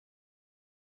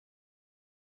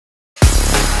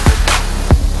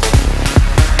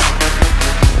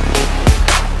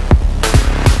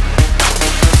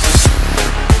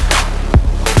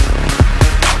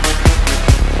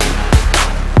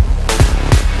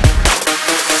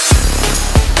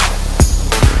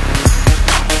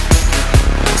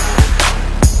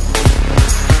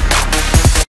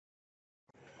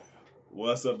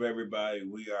What's up, everybody?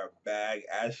 We are back.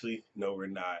 Actually, no, we're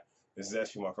not. This is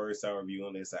actually my first time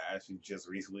reviewing this. I actually just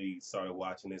recently started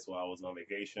watching this while I was on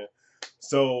vacation.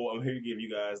 So I'm here to give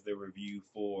you guys the review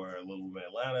for Little Women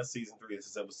Atlanta Season 3. This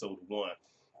is Episode 1.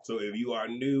 So if you are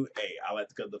new, hey, I like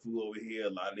to cut the food over here. A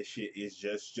lot of this shit is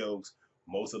just jokes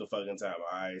most of the fucking time,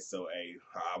 alright? So, hey,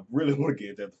 I really want to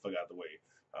get that the fuck out the way.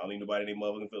 I don't need nobody any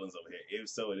motherfucking feelings over here. If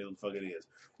so, it is what the fuck it is.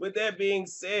 With that being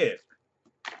said,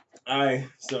 alright,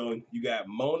 so you got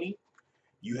Moni,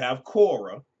 you have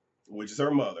Cora, which is her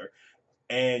mother,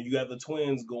 and you got the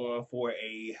twins going for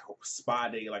a spa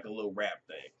day, like a little rap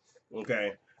thing.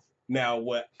 Okay. Now,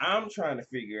 what I'm trying to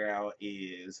figure out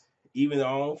is, even though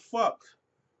I don't fuck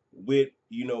with,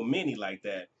 Minnie like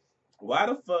that, why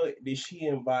the fuck did she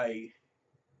invite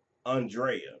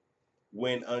Andrea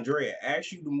when Andrea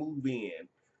asked you to move in,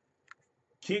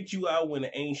 kicked you out when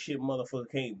the ain't shit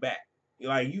motherfucker came back?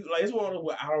 Like it's one of those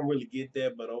where I don't really get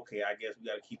that, but okay, I guess we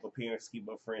gotta keep appearances, keep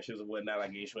up friendships and whatnot. I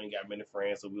guess you ain't got many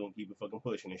friends, so we gonna keep it fucking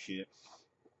pushing and shit.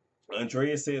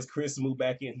 Andrea says Chris moved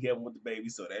back in, he helped with the baby,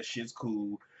 so that shit's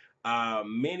cool.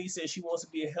 Minnie says she wants to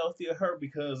be a healthier her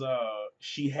because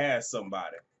she has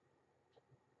somebody.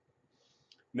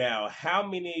 Now, how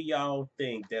many of y'all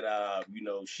think that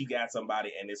she got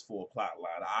somebody and it's for a plot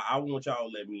line? I want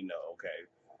y'all to let me know, okay?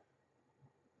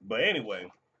 But anyway.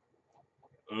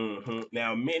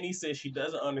 Now, Minnie says she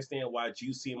doesn't understand why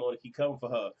Juicy and Mona keep coming for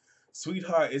her.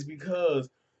 Sweetheart, it's because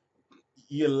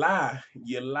you lie,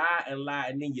 and lie,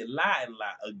 and then you lie and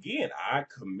lie. Again, I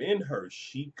commend her.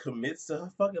 She commits to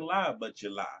her fucking lie, but you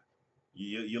lie.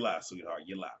 You lie, sweetheart.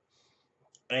 You lie.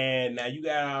 And now you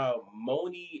got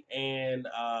Moni and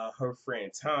her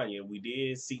friend Tanya. We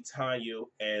did see Tanya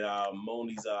at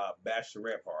Moni's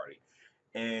bachelorette party,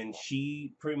 and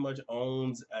she pretty much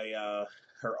owns a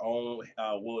her own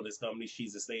wellness company.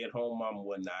 She's a stay-at-home mom and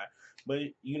whatnot, but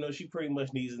she pretty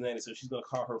much needs a nanny, so she's gonna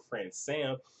call her friend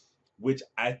Sam, which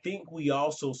I think we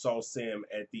also saw Sam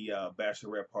at the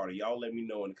bachelorette party. Y'all let me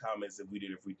know in the comments if we did,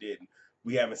 if we didn't.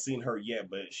 We haven't seen her yet,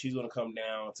 but she's gonna come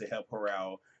down to help her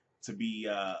out to be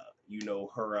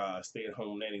her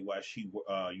stay-at-home nanny while she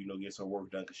gets her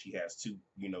work done because she has two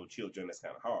children. That's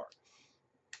kind of hard.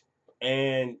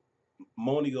 And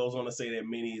Moni goes on to say that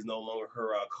Minnie is no longer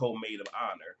her co-maid of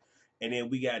honor. And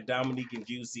then we got Dominique and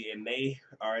Juicy, and they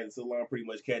are in the salon pretty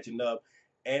much catching up.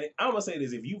 And I'm going to say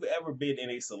this, if you've ever been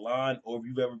in a salon or if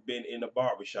you've ever been in a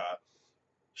barbershop,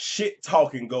 shit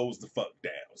talking goes the fuck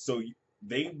down. So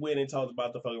they went and talked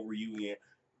about the fucking reunion.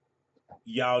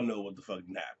 Y'all know what the fuck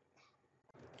happened.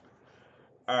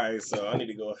 Alright, so I need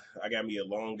to go. I got me a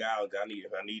long gallon. I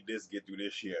need this to get through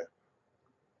this year.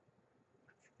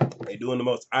 They doing the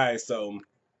most. Alright, so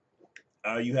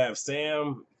you have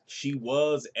Sam. She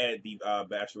was at the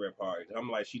bachelorette party. I'm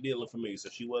like, she did look familiar, so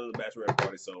she was at the bachelorette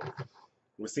party. So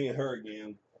we're seeing her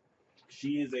again.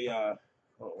 She is a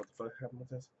what the fuck happened with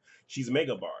this? She's a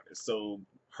makeup artist. So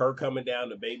her coming down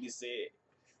to babysit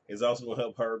is also gonna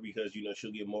help her because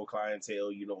she'll get more clientele.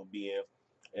 Being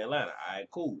in Atlanta. Alright,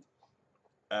 cool.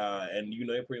 And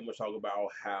they pretty much talk about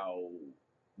how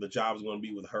the job is gonna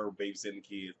be with her babysitting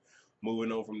kids.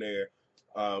 Moving on from there,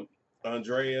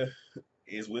 Andrea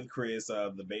is with Chris.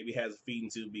 The baby has a feeding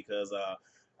tube because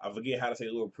I forget how to say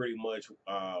it. Pretty much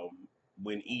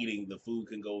when eating, the food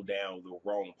can go down the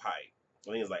wrong pipe.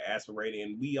 I think it's like aspirating,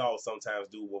 and we all sometimes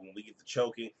do when we get to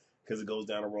choking because it goes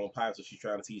down the wrong pipe. So she's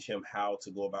trying to teach him how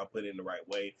to go about putting it in the right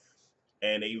way.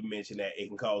 And they even mentioned that it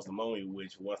can cause pneumonia,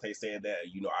 which once they said that,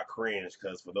 I cringed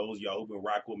because for those of y'all who've been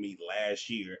rocking with me last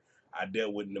year, I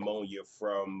dealt with pneumonia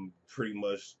from pretty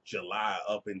much July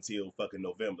up until fucking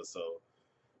November. So,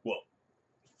 well,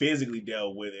 physically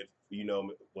dealt with it,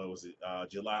 what was it,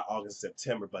 July, August,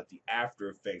 September, but the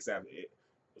after effects after it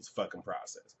was a fucking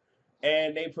process.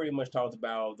 And they pretty much talked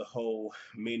about the whole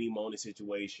Minnie Moni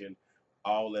situation,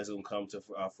 all that's going to come to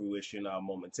fruition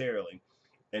momentarily.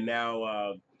 And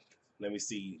now, let me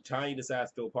see, Tanya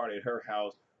decides to throw a party at her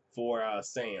house for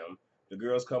Sam. The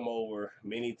girls come over,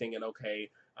 Minnie thinking, okay,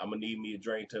 I'm going to need me a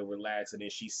drink to relax. And then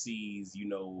she sees,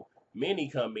 Minnie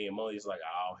come in. Moni's like,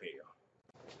 oh,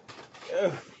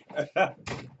 hell.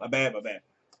 My bad.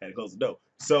 Had to close the door.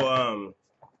 So,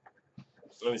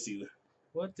 let me see.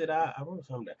 What did I wrote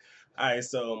something down. All right,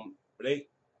 so they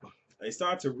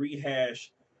start to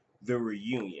rehash the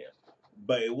reunion.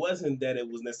 But it wasn't that it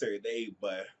was necessarily they,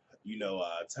 but,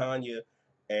 Tanya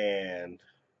and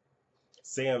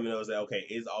Sam knows that, okay,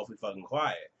 it's awfully fucking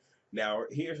quiet. Now,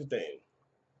 here's the thing.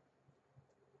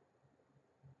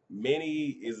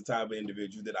 Minnie is the type of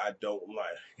individual that I don't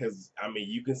like. Because,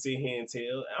 you can sit here and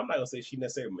tell. I'm not going to say she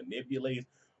necessarily manipulates,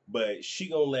 but she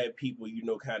going to let people,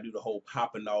 kind of do the whole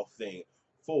popping off thing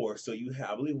 4. So you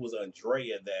have, I believe it was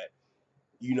Andrea that,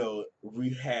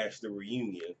 rehashed the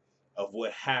reunion of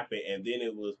what happened, and then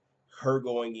it was her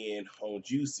going in on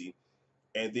Juicy,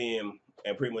 and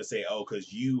pretty much say, oh,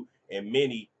 because you and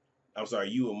you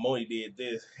and Moni did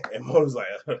this, and Moni was like,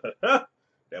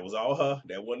 that was all her,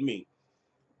 that wasn't me.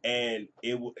 And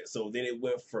so then it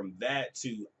went from that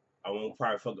to, I won't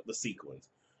probably fuck up the sequence,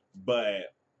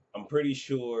 but I'm pretty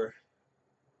sure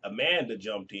Amanda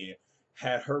jumped in,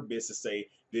 had her bits to say.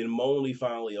 Then Moni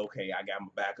finally, okay, I got my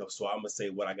backup, so I'm gonna say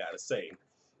what I gotta say.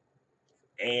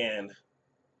 And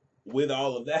with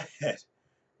all of that,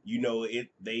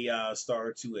 they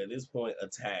started to at this point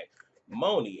attack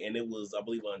Moni, and it was, I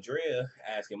believe, Andrea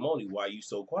asking Moni, "Why you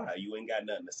so quiet? You ain't got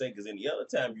nothing to say? Because any other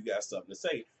time you got something to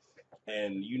say."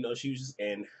 And she was just,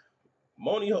 and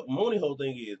Moni whole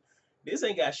thing is, this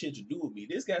ain't got shit to do with me.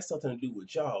 This got something to do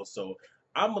with y'all. So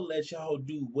I'm gonna let y'all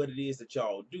do what it is that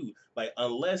y'all do. Like,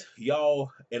 unless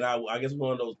y'all, and I guess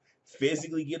one of those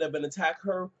physically get up and attack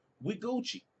her, we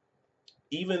Gucci.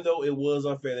 Even though it was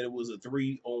unfair that it was a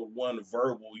 3-on-1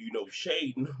 verbal,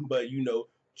 shading, but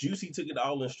Juicy took it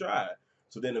all in stride.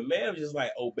 So then the man was just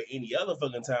like, oh, but any other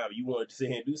fucking time you wanted to sit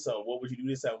here and do something, what would you do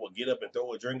this time? What, get up and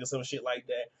throw a drink or some shit like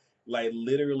that? Like,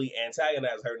 literally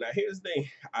antagonize her. Now, here's the thing.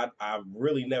 I've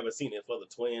really never seen it for the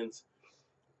twins.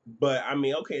 But, I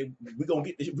mean, okay,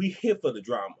 we here for the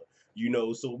drama,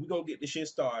 so we're going to get the shit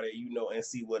started, and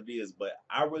see what it is. But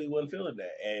I really wasn't feeling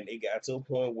that. And it got to a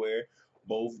point where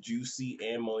both Juicy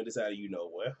and Moni decided,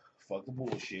 what, fuck the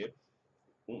bullshit.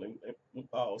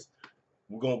 Pause.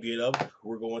 We're going to get up,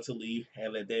 we're going to leave,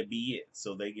 and let that be it.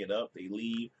 So they get up, they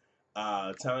leave.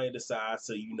 Tanya decides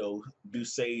to, do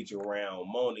sage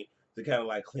around Moni to kind of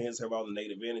like cleanse her of all the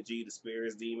negative energy, the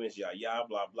spirits, demons,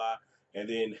 blah, blah. And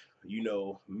then,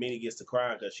 Minnie gets to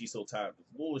crying because she's so tired of this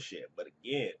bullshit. But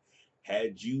again,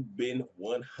 had you been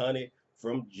 100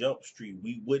 from Jump Street,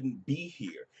 we wouldn't be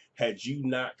here. Had you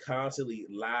not constantly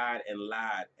lied,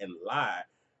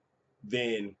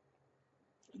 then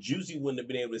Juicy wouldn't have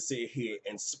been able to sit here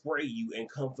and spray you and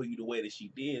come for you the way that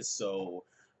she did. So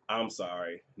I'm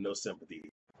sorry, no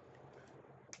sympathy.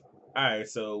 All right,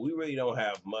 so we really don't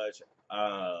have much.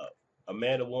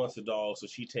 Amanda wants a dog, so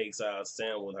she takes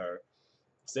Sam with her.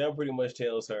 Sam pretty much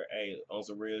tells her, hey, on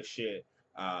some real shit,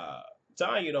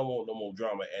 Tanya don't want no more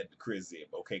drama at the crib,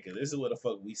 okay? Because this is where the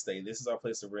fuck we stay. This is our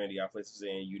place of Randy, our place of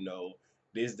saying,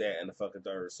 this, that, and the fucking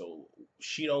third. So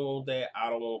she don't want that. I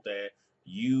don't want that.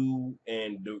 You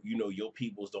and, your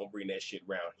peoples don't bring that shit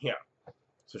around here.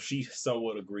 So she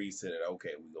somewhat agrees to that.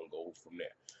 Okay, we're going to go from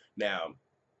there. Now,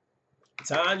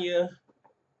 Tanya,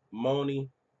 Moni,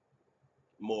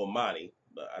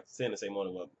 but I tend to say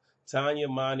Moni, but Tanya,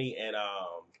 Moni, and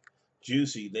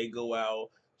Juicy, they go out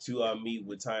to meet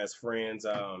with Tanya's friends.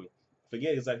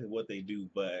 Forget exactly what they do,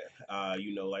 but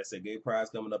like I said, Gay Pride's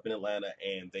coming up in Atlanta,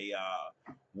 and they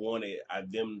wanted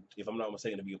them, if I'm not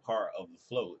mistaken, to be a part of the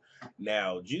float.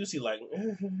 Now, Juicy like,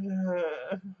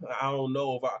 I don't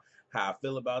know how I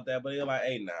feel about that, but they're like,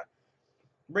 hey, nah.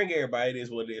 Bring everybody. It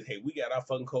is what it is. Hey, we got our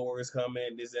fucking coworkers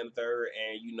coming, this and the third,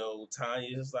 and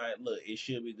Tanya's just like, look, it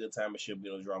should be a good time. It should be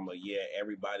no drama. Yeah,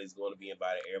 everybody's going to be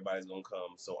invited. Everybody's going to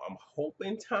come. So I'm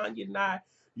hoping Tanya not,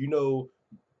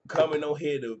 coming on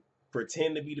here to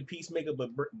pretend to be the peacemaker,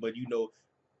 but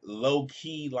low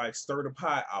key like stir the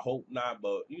pot. I hope not,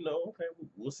 but okay,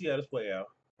 we'll see how this play out.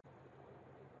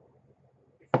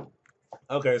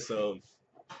 Okay, so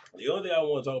the only thing I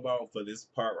want to talk about for this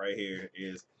part right here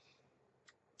is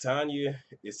Tanya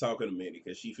is talking to Minnie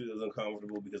because she feels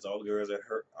uncomfortable because all the girls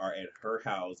are at her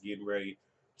house getting ready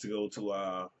to go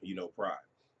to Pride.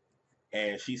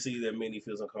 And she sees that Minnie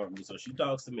feels uncomfortable, so she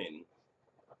talks to Minnie.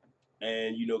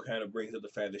 And kind of brings up the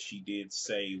fact that she did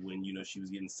say when she was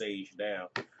getting saged down,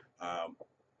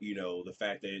 the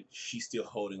fact that she's still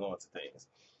holding on to things.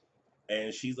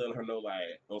 And she's letting her know,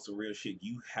 like, on some real shit,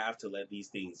 you have to let these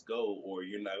things go or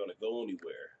you're not gonna go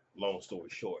anywhere. Long story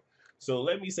short. So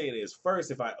let me say this first.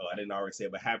 If I didn't already say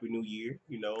it, but Happy New Year,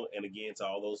 and again to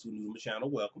all those who new to my channel,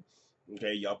 welcome.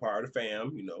 Okay, y'all part of the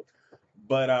fam,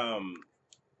 But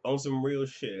on some real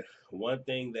shit, one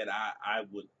thing that I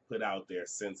would put out there,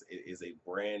 since it is a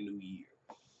brand new year.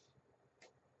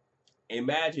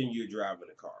 Imagine you're driving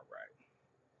a car, right?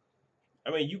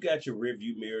 I mean, you got your rear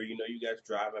view mirror, you got your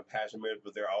driving passenger mirrors,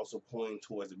 but they're also pointing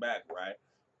towards the back, right?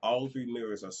 All 3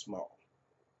 mirrors are small.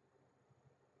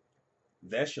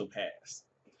 That's your past.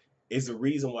 It's the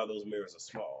reason why those mirrors are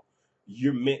small.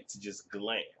 You're meant to just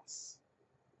glance.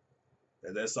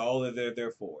 That's all that they're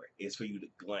there for. It's for you to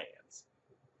glance.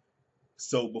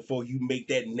 So before you make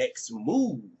that next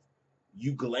move,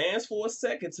 you glance for a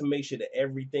second to make sure that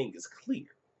everything is clear.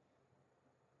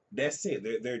 That's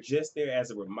it. They're just there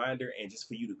as a reminder and just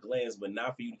for you to glance, but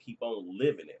not for you to keep on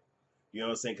living it. You know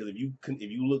what I'm saying? Because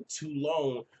if you look too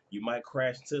long, you might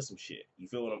crash into some shit. You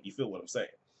feel what I'm saying?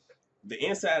 The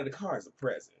inside of the car is the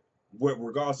present.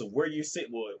 Regardless of where you sit,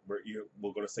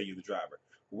 we're gonna say you're the driver.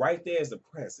 Right there is the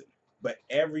present. But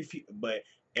every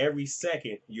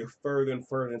second you're further and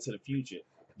further into the future.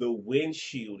 The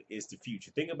windshield is the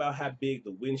future. Think about how big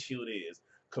the windshield is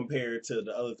compared to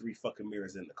the other three fucking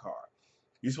mirrors in the car.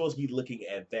 You're supposed to be looking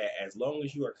at that. As long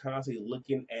as you are constantly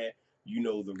looking at,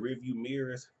 the rearview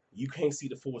mirrors, you can't see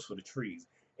the forest for the trees,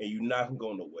 and you're not gonna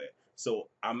go nowhere. So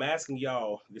I'm asking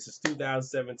y'all, this is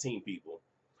 2017, people.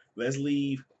 Let's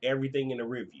leave everything in the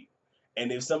review.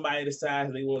 And if somebody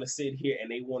decides they want to sit here and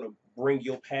they want to bring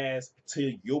your past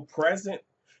to your present,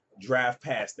 drive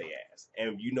past their ass.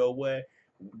 And you know what?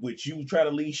 Which you try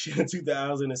to leave shit in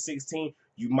 2016,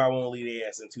 you might want to leave their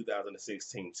ass in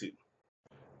 2016 too.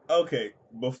 Okay,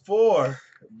 before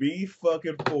be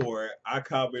fucking forward, I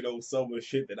comment on some of the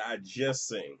shit that I just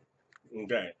seen.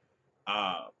 Okay.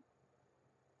 Uh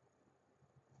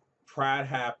Pride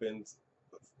happens,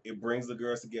 it brings the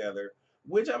girls together.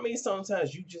 Which I mean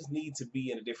sometimes you just need to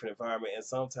be in a different environment and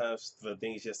sometimes for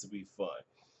things just to be fun.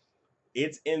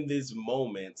 It's in this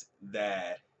moment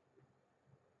that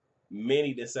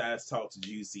Minnie decides to talk to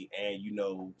Juicy and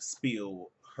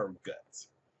spill her guts.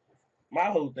 My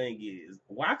whole thing is,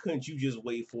 why couldn't you just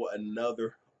wait for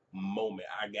another moment?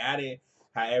 I got it,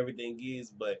 how everything is,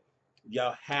 but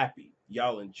y'all happy,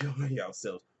 y'all enjoying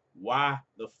yourselves. Why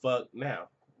the fuck now?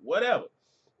 Whatever.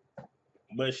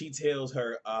 But she tells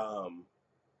her, I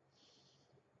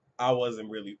wasn't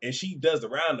really, and she does the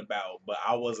roundabout, but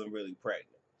I wasn't really pregnant.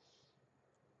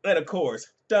 And of course,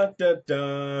 dun dun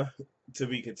dun, to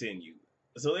be continued.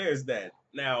 So there's that.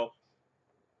 Now,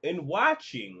 in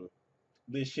watching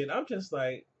this shit, I'm just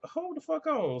like, hold the fuck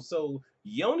on. So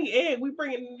Yoni egg, we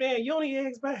bringing the damn Yoni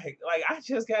eggs back. Like I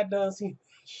just got done seeing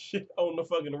shit on the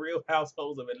fucking Real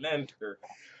Households of Atlanta.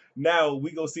 Now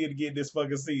we go see it again this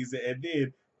fucking season, and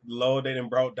then Lord, they done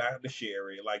brought Dr.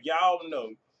 Sherry. Like y'all know,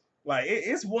 like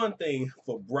it's one thing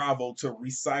for Bravo to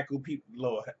recycle people.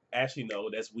 Lord, actually no,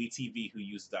 that's WeTV who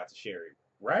uses Dr. Sherry,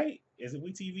 right? Is it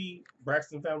WeTV?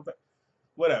 Braxton found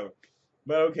whatever.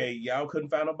 But okay, y'all couldn't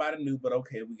find nobody new. But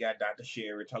okay, we got Dr.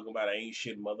 Sherry talking about ain't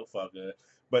shit motherfucker.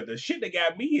 But the shit that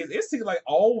got me is it seems like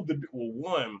all the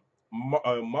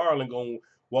Marlon gonna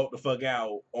walk the fuck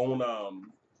out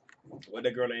on what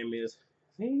that girl name is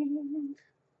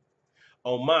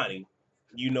on Monty,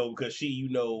 because she,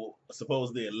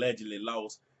 supposedly allegedly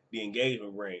lost the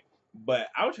engagement ring. But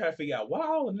I was trying to figure out why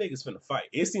all the niggas finna fight.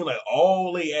 It seemed like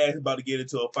all they ass about to get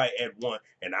into a fight at one,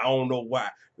 and I don't know why.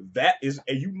 That is,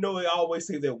 and they always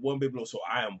say that one big blow, so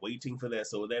I am waiting for that.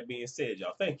 So with that being said,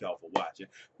 y'all, thank y'all for watching.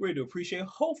 Really do appreciate it.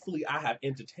 Hopefully I have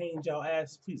entertained y'all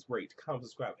asses. Please rate, comment,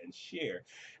 subscribe, and share.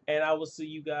 And I will see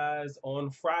you guys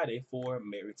on Friday for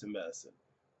Married to Medicine.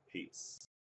 Peace.